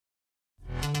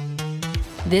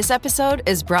This episode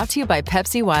is brought to you by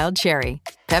Pepsi Wild Cherry.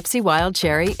 Pepsi Wild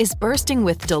Cherry is bursting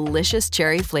with delicious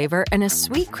cherry flavor and a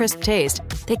sweet, crisp taste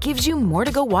that gives you more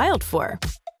to go wild for.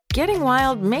 Getting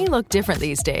wild may look different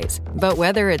these days, but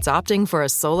whether it's opting for a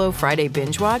solo Friday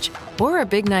binge watch or a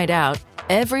big night out,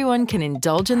 everyone can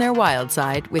indulge in their wild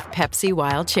side with Pepsi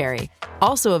Wild Cherry.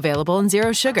 Also available in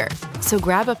Zero Sugar. So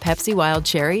grab a Pepsi Wild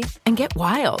Cherry and get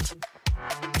wild.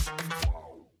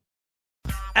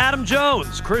 Adam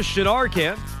Jones, Christian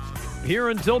Arcand, here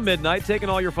until midnight, taking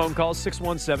all your phone calls,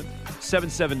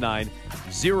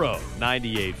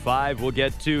 617-779-0985. We'll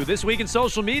get to This Week in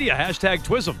Social Media, hashtag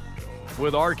Twism,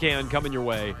 with Arcand coming your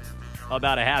way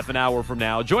about a half an hour from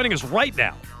now. Joining us right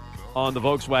now on the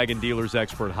Volkswagen Dealers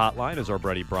Expert Hotline is our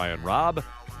buddy Brian Robb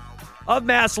of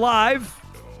Mass Live.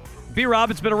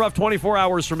 B-Rob, it's been a rough 24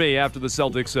 hours for me after the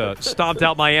Celtics stomped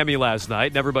out Miami last night,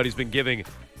 and everybody's been giving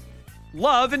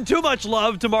love and too much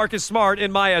love to Marcus Smart,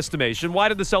 in my estimation. Why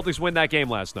did the Celtics win that game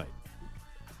last night?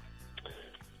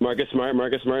 Marcus Smart.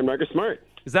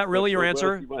 Is that really your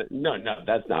answer? No,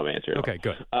 that's not my answer. Okay,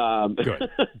 good. Good.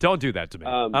 Don't do that to me.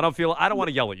 I don't want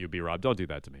to yell at you, B-Rob. Don't do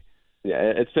that to me.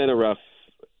 Yeah, it's been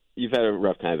you've had a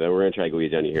rough time, though. We're going to try to go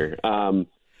easy on you here.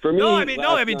 For me,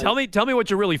 tell me what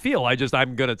you really feel.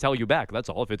 I'm going to tell you back. That's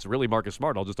all. If it's really Marcus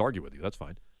Smart, I'll just argue with you. That's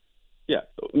fine. Yeah.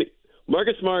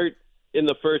 Marcus Smart in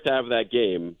the first half of that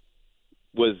game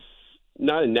was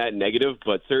not a net negative,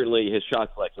 but certainly his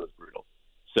shot selection was brutal.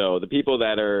 So the people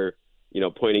that are,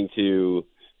 pointing to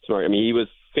Smart, he was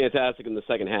fantastic in the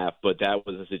second half, but that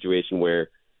was a situation where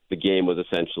the game was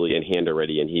essentially in hand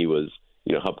already, and he was,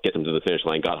 helped get them to the finish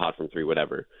line, got hot from three,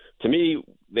 whatever. To me,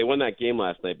 they won that game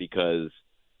last night because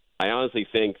I honestly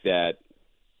think that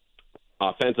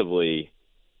offensively,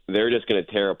 they're just going to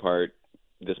tear apart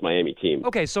this Miami team.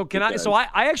 Okay, so I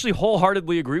actually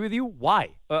wholeheartedly agree with you. Why?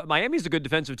 Miami's a good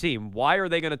defensive team. Why are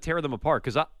they going to tear them apart?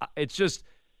 Because it's just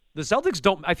the Celtics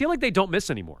don't. I feel like they don't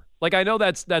miss anymore. Like, I know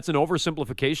that's an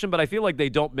oversimplification, but I feel like they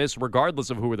don't miss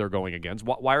regardless of who they're going against.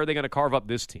 Why are they going to carve up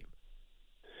this team?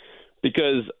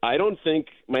 Because I don't think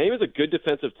Miami's a good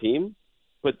defensive team,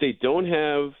 but they don't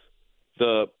have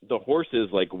the horses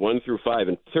like 1 through 5,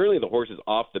 and certainly the horses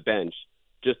off the bench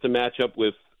just to match up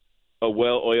with a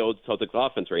well-oiled Celtics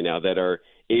offense right now that are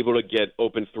able to get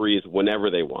open threes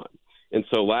whenever they want. And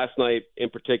so last night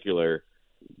in particular,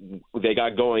 they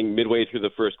got going midway through the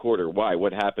first quarter. Why?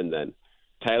 What happened then?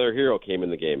 Tyler Hero came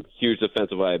in the game, huge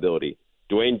defensive liability.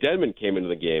 Dwayne Dedmon came into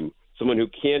the game, someone who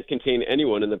can't contain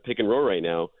anyone in the pick and roll right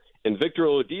now. And Victor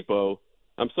Oladipo,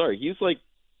 I'm sorry, he's like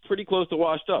pretty close to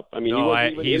washed up. He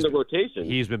wasn't even in the rotation.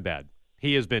 He's been bad.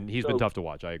 He's been tough to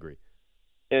watch. I agree.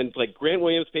 And like Grant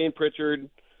Williams, Payne Pritchard,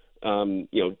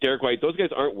 Derek White, those guys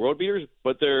aren't world beaters,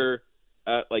 but they're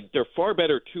far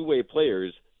better two-way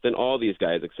players than all these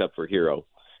guys except for Hero.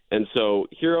 And so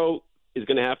Hero is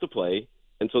going to have to play,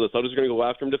 and so the Celtics are going to go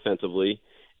after him defensively.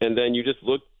 And then you just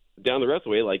look down the rest of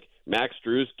the way, like Max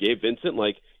Strus, Gabe Vincent,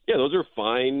 those are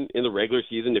fine in the regular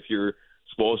season if you're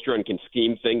Spoelstra and can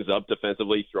scheme things up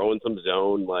defensively, throw in some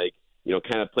zone,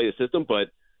 kind of play the system.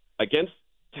 But against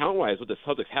talent-wise, what the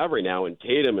Celtics have right now, and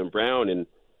Tatum and Brown and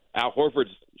Al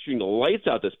Horford's shooting the lights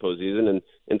out this postseason,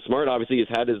 and Smart obviously has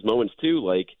had his moments too.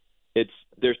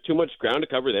 There's too much ground to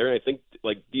cover there, and I think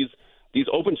these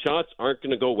open shots aren't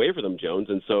going to go away for them, Jones.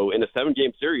 And so in a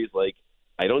 7-game series,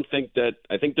 I think they're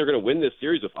going to win this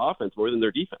series with offense more than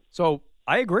their defense. So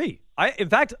I agree. In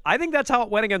fact, I think that's how it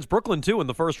went against Brooklyn too in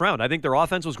the first round. I think their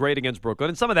offense was great against Brooklyn,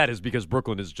 and some of that is because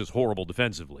Brooklyn is just horrible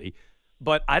defensively.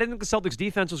 But I didn't think the Celtics'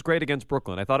 defense was great against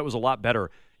Brooklyn. I thought it was a lot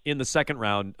better in the second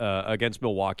round against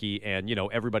Milwaukee and,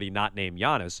 everybody not named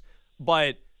Giannis.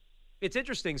 But it's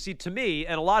interesting. See, to me,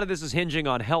 and a lot of this is hinging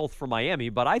on health for Miami,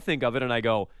 but I think of it and I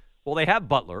go, well, they have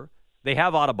Butler, they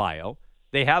have Adebayo,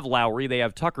 they have Lowry, they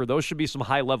have Tucker. Those should be some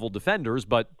high-level defenders,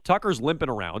 but Tucker's limping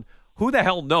around. Who the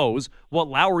hell knows what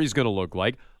Lowry's going to look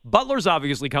like? Butler's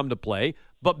obviously come to play,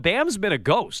 but Bam's been a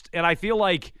ghost. And I feel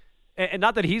like, and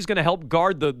not that he's going to help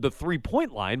guard the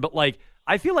three-point line, but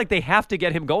I feel like they have to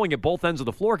get him going at both ends of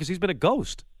the floor because he's been a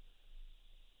ghost.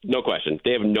 No question.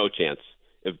 They have no chance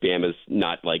if Bam is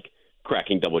not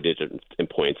cracking double digits in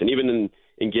points. And even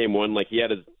in game one, he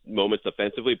had his moments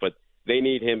defensively, but they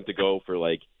need him to go for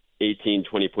 18,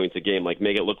 20 points a game,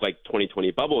 make it look like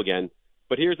 2020 bubble again.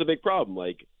 But here's the big problem,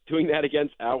 doing that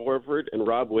against Al Horford and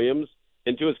Rob Williams,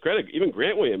 and to his credit, even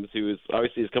Grant Williams, who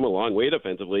has come a long way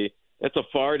defensively, that's a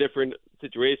far different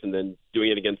situation than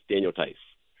doing it against Daniel Tice,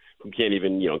 who can't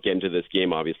even, get into this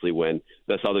game, obviously, when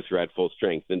the Celtics are at full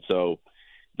strength. And so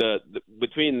the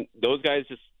between those guys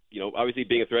just, obviously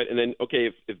being a threat, and then, okay,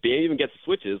 if Bam even gets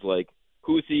switches,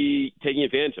 who's he taking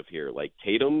advantage of here?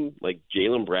 Tatum,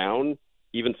 Jaylen Brown,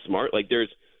 even smart. Like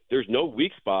there's no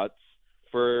weak spots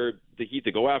for the Heat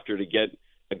to go after to get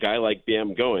a guy like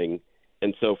Bam going.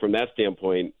 And so from that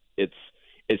standpoint, it's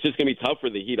just going to be tough for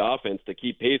the Heat offense to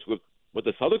keep pace with what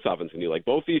the Celtics offense can do. Like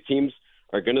both these teams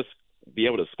are going to be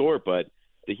able to score, but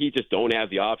the Heat just don't have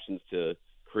the options to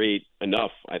create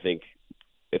enough, I think,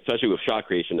 especially with shot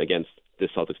creation against this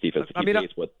Celtics defense to keep pace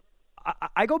with.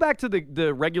 I go back to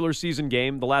the regular season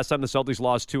game, the last time the Celtics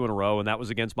lost 2 in a row, and that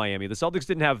was against Miami. The Celtics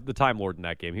didn't have the Time Lord in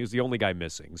that game. He was the only guy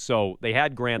missing. So they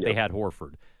had Grant, They had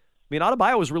Horford. I mean,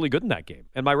 Adebayo was really good in that game,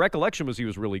 and my recollection was he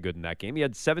was really good in that game. He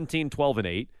had 17, 12, and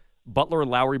 8. Butler and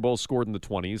Lowry both scored in the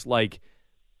 20s. Like,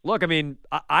 look, I mean,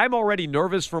 I'm already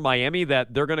nervous for Miami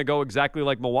that they're going to go exactly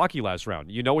like Milwaukee last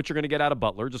round. You know what you're going to get out of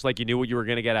Butler, just like you knew what you were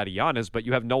going to get out of Giannis, but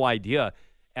you have no idea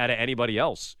out of anybody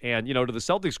else. And, to the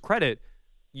Celtics' credit,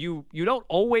 you don't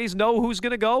always know who's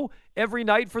going to go every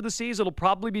night for the season. It'll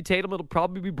probably be Tatum, it'll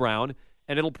probably be Brown,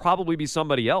 and it'll probably be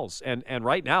somebody else. And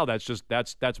right now,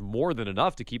 that's more than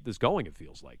enough to keep this going, it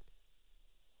feels like.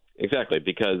 Exactly,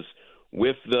 because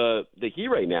with the Heat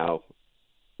right now,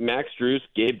 Max Strus,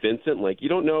 Gabe Vincent, like you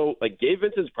don't know, like Gabe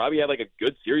Vincent's probably had like a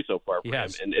good series so far for him,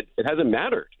 and it hasn't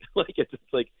mattered. Like it's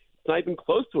not even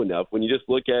close to enough when you just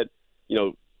look at,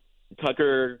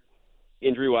 Tucker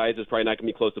injury-wise is probably not going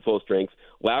to be close to full strength.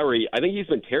 Lowry, I think he's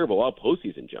been terrible all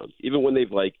postseason, Jones. Even when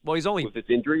they've he's only with this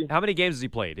injury. How many games has he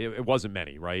played? It wasn't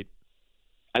many, right?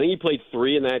 I think he played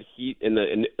 3 in that Heat in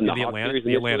the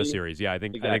Atlanta series. Yeah, I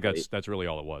think that's really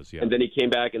all it was. Yeah. And then he came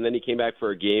back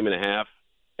for a game and a half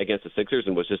against the Sixers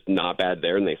and was just not bad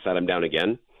there, and they sat him down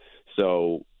again.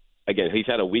 So again, he's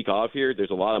had a week off here.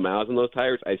 There's a lot of miles on those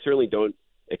tires. I certainly don't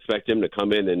expect him to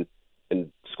come in and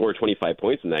score 25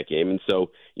 points in that game. And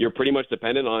so you're pretty much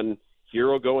dependent on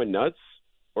Hero going nuts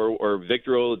or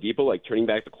Victor Oladipo turning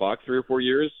back the clock 3 or 4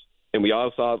 years. And we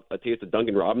all saw a taste of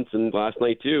Duncan Robinson last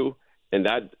night too. And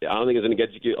that I don't think is going to get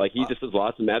you. He just has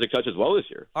lost some magic touch as well this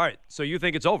year. All right, so you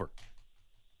think it's over?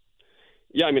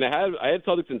 Yeah, I mean, I had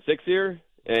Celtics in 6 here,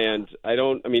 and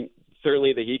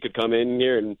certainly the Heat could come in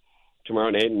here and tomorrow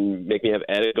night and make me have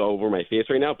Ed go over my face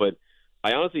right now. But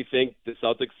I honestly think the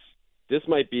Celtics. This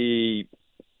might be.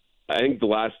 I think the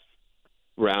last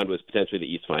round was potentially the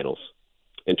East Finals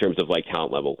in terms of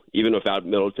talent level, even without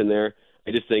Middleton there.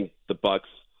 I just think the Bucks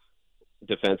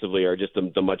defensively are just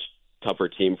the much tougher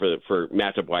team for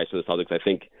matchup wise for the Celtics. I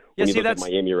think when you look at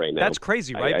Miami right now, that's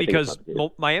crazy, right? Because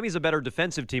Miami's a better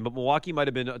defensive team, but Milwaukee might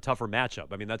have been a tougher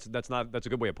matchup. I mean, that's a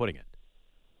good way of putting it.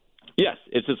 Yes,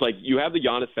 it's just you have the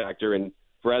Giannis factor, and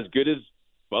for as good as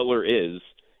Butler is,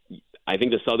 I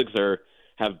think the Celtics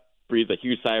have breathed a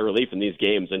huge sigh of relief in these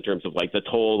games in terms of the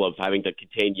toll of having to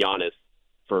contain Giannis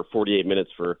for 48 minutes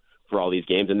for all these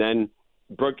games, and then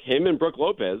him and Brook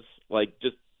Lopez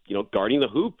just guarding the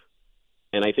hoop.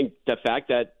 And I think the fact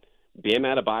that Bam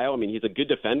Adebayo, I mean, he's a good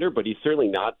defender, but he's certainly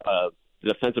not a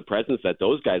defensive presence that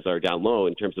those guys are down low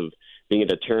in terms of being a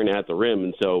deterrent at the rim.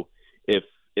 And so if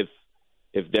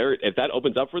that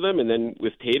opens up for them, and then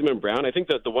with Tatum and Brown, I think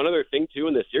that the one other thing too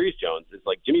in this series, Jones, is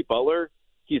Jimmy Butler.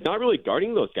 He's not really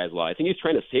guarding those guys a lot. I think he's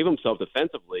trying to save himself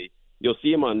defensively. You'll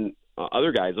see him on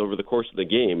other guys over the course of the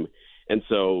game. And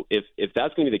so if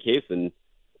that's going to be the case, then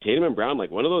Tatum and Brown,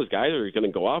 one of those guys are going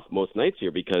to go off most nights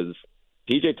here because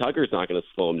PJ Tucker's not going to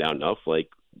slow him down enough.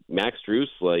 Max Strus,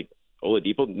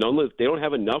 Oladipo, they don't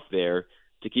have enough there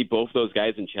to keep both those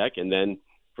guys in check. And then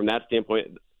from that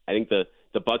standpoint, I think the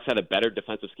Bucks had a better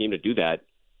defensive scheme to do that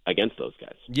against those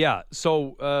guys. Yeah.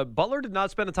 So Butler did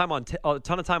not spend a ton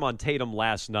of time on Tatum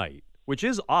last night, which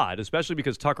is odd, especially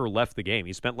because Tucker left the game.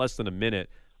 He spent less than a minute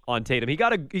on Tatum. He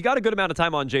got a good amount of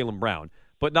time on Jaylen Brown,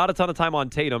 but not a ton of time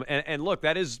on Tatum. And look,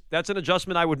 that's an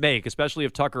adjustment I would make, especially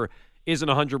if Tucker isn't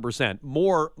 100%.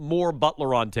 More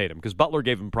Butler on Tatum, because Butler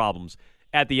gave him problems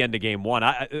at the end of game one.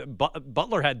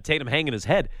 Butler had Tatum hanging his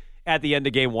head at the end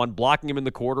of game one, blocking him in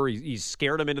the quarter. He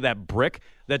scared him into that brick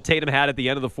that Tatum had at the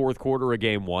end of the fourth quarter of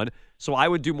game one. So I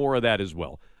would do more of that as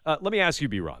well. Let me ask you,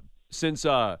 B-Rob, since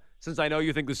I know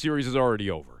you think the series is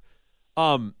already over.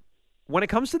 When it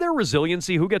comes to their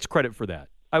resiliency, who gets credit for that?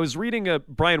 I was reading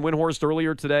Brian Windhorst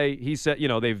earlier today. He said,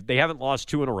 they haven't lost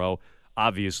 2 in a row,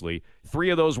 obviously.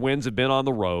 3 of those wins have been on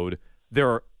the road.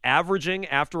 They're averaging,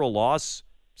 after a loss,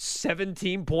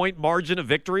 17-point margin of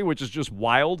victory, which is just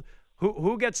wild.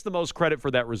 Who gets the most credit for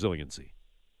that resiliency?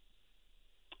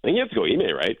 I think you have to go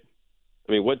Ime, right?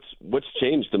 I mean, what's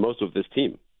changed the most with this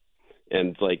team?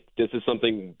 And this is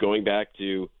something going back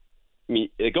to,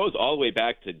 it goes all the way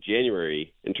back to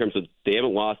January in terms of they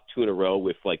haven't lost 2 in a row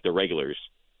with the regulars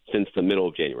since the middle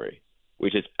of January,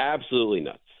 which is absolutely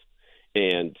nuts.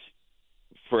 And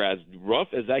for as rough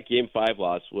as that Game 5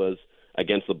 loss was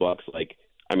against the Bucks,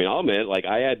 I mean, I'll admit, like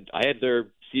I had their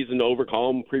season over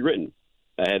column pre-written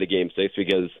ahead of Game 6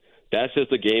 because that's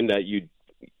just a game that you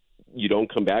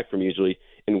don't come back from usually.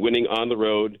 And winning on the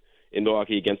road in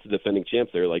Milwaukee against the defending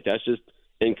champs there, like that's just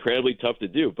incredibly tough to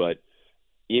do. But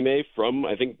Ime from,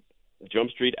 I think,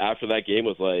 Jump Street after that game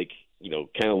was like,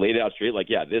 kind of laid it out straight. Like,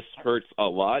 yeah, this hurts a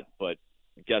lot, but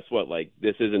guess what? Like,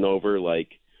 this isn't over. Like,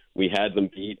 we had them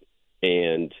beat.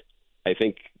 And I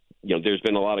think, there's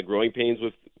been a lot of growing pains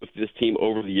with this team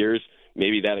over the years.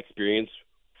 Maybe that experience,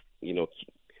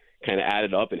 kind of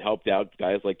added up and helped out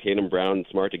guys like Tatum, Brown, and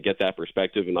Smart to get that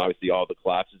perspective, and obviously all the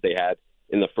collapses they had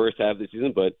in the first half of the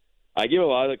season. But I give a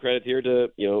lot of the credit here to,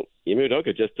 Ime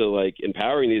Udoka just to, like,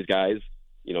 empowering these guys,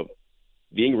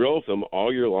 being real with them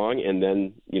all year long, and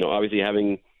then, obviously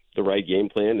having the right game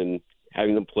plan and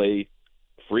having them play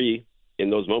free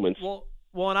in those moments.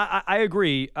 Well, and I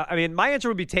agree. I mean, my answer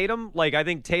would be Tatum. Like, I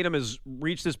think Tatum has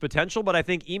reached his potential, but I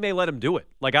think Ime let him do it.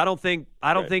 Like, I don't think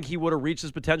he would have reached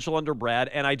his potential under Brad,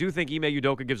 and I do think Ime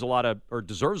Udoka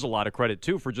deserves a lot of credit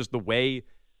too for just the way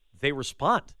they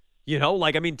respond.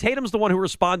 Like, I mean, Tatum's the one who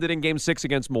responded in Game 6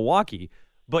 against Milwaukee,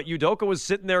 but Udoka was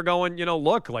sitting there going,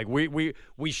 look, like we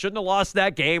shouldn't have lost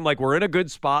that game. Like, we're in a good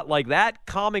spot. Like, that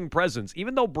calming presence,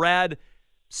 even though Brad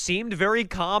seemed very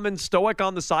calm and stoic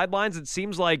on the sidelines, it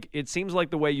seems like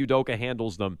the way Udoka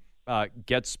handles them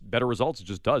gets better results. It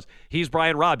just does. He's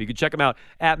Brian Robb. You can check him out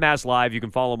at Mass Live. You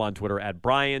can follow him on Twitter at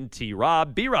Brian T.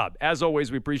 Robb. B-Rob, as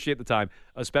always, we appreciate the time,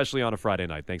 especially on a Friday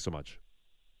night. Thanks so much.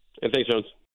 And thanks, Jones.